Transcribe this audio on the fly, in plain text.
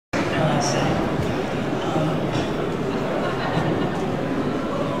shall I say.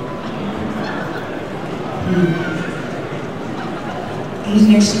 He's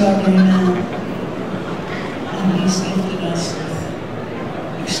an extraordinary man, and he's gifted us with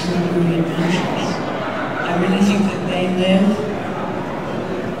extraordinary adventures. I really think that They Live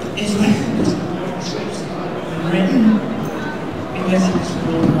is one of the most written because it was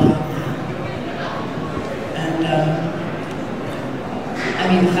worldwide. And I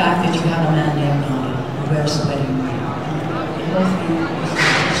mean, the fact that you have a man named Nada who wears the wedding ring, the whole thing was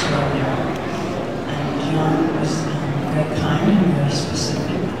extraordinary. And John was very kind and very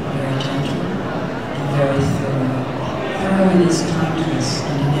specific, very gentle, and very thorough. Thorough in his kindness,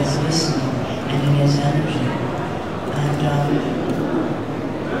 and in his listening, and in his energy. And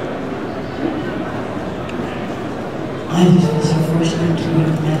I was so fortunate to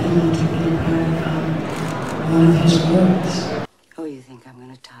have met him and to be a part of one of his works. Oh, you think I'm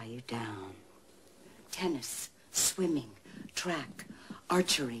going to tie you down? Tennis, swimming, track,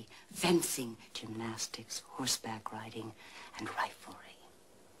 archery, fencing, gymnastics, horseback riding, and riflery.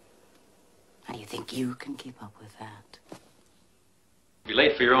 Now, you think you can keep up with that? You'll be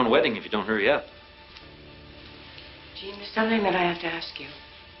late for your own wedding if you don't hurry up. Gene, there's something that I have to ask you.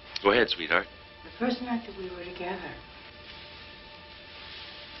 Go ahead, sweetheart. The first night that we were together,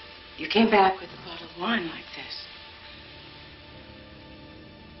 you came back with a bottle of wine like this.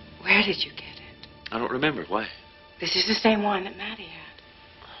 Where did you get it? I don't remember. Why? This is the same wine that Maddie had.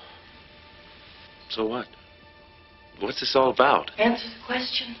 So what? What's this all about? Answer the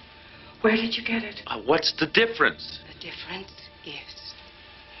question. Where did you get it? What's the difference? The difference is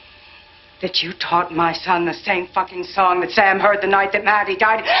that you taught my son the same fucking song that Sam heard the night that Maddie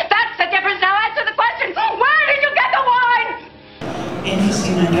died. That's the difference. Now answer the question. Where did you get the wine?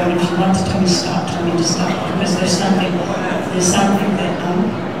 Interesting, I don't. If you want to tell me stop, tell me to stop. Because there's something that,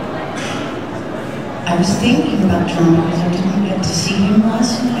 I was thinking about John because I didn't get to see him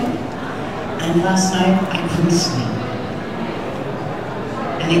last night. And last night I couldn't sleep.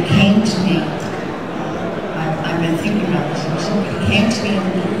 And it came to me, I've been thinking about this also, but it came to me in the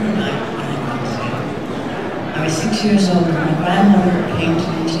middle of the night and I couldn't sleep. I was 6 years old and my grandmother came to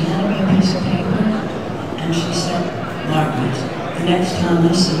me and she handed me a piece of paper and she said, Margaret, the next time I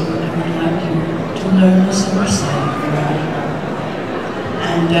see you, I would like you to learn the summer song for me.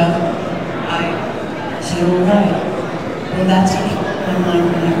 And I said, all right. Well, that's what my mind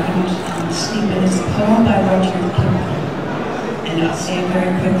when I couldn't sleep. And it's a poem by Roger Kimball. And I'll say it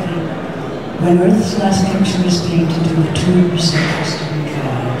very quickly. When Earth's last picture is painted and the tubes are crusted and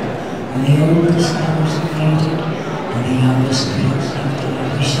dry, when the oldest flowers are faded and the youngest fields have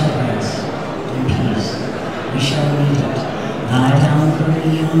died, we shall rest in peace. We shall meet it. Lie down for a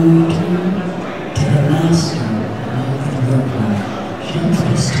young return to the master of the workman shall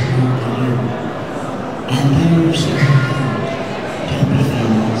twist toward you. And those who are good shall be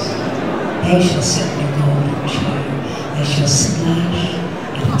famous. They shall sit in a golden chair. They shall splash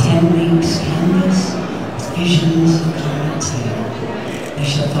at a 10 leagues canvas with visions of comets air. They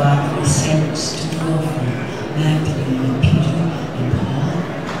shall bark with saints to draw from Magdalene and Peter and Paul.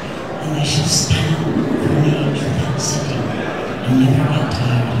 And they shall stand for an age without sitting and never get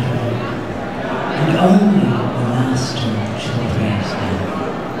tired of it. And only the Master shall praise them.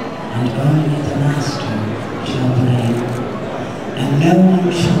 And only the Master shall blame. And no one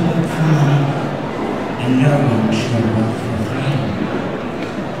shall work for money. And no one shall work for fame,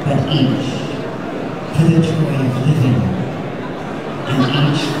 but each for the joy of living, and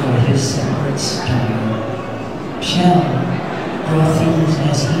each for his separate style, shall draw things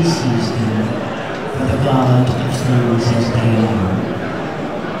as he sees them, for the God of things as they are.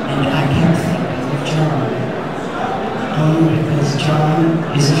 And I kept thinking of John, only because John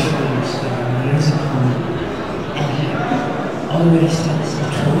is a shooting star, he is a comet, and he always tells the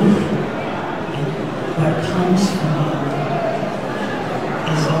truth. What comes from him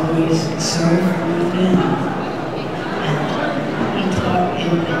is always served from within. And he taught in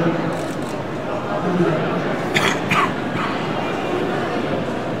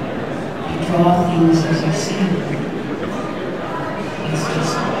to draw things as you see them. It's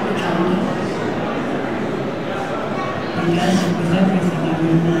just what John does. He does it with everything I would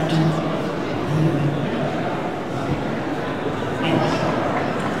imagine.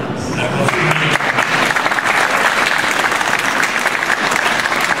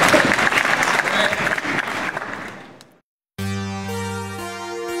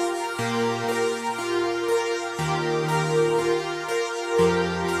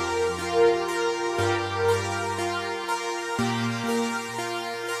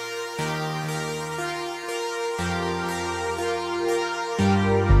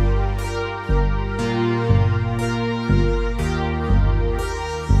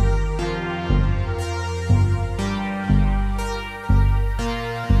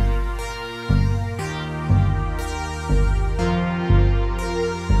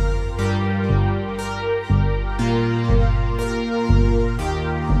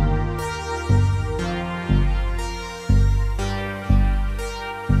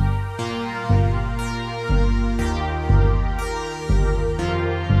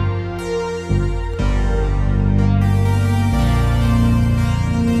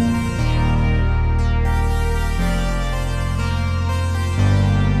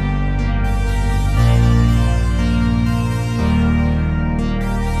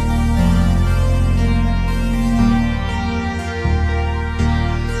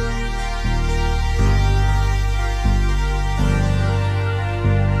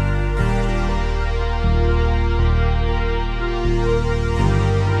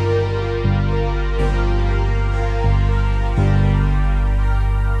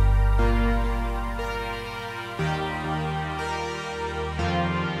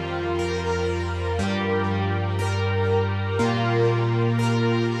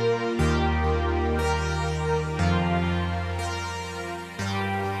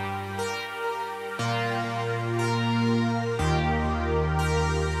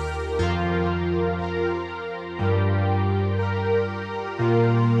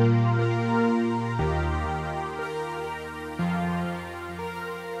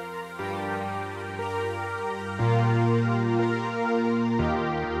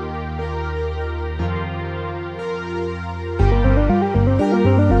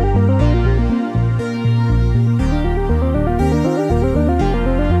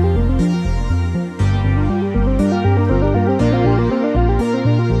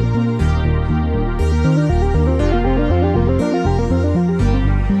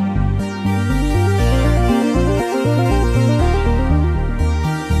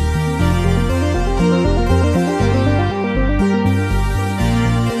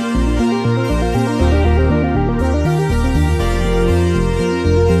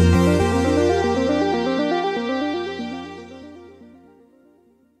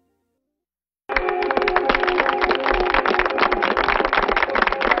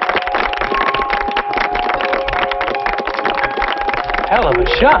 of a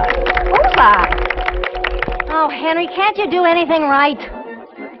shot. Ufa! Oh, Henry, can't you do anything right?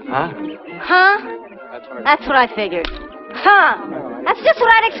 Huh? Huh? That's what I figured. Huh? That's just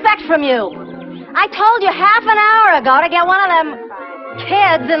what I'd expect from you. I told you half an hour ago to get one of them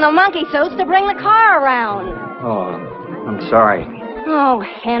kids in the monkey suits to bring the car around. Oh, I'm sorry. Oh,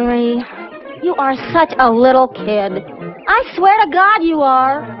 Henry, you are such a little kid. I swear to God you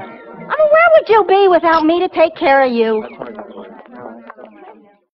are. I mean, where would you be without me to take care of you?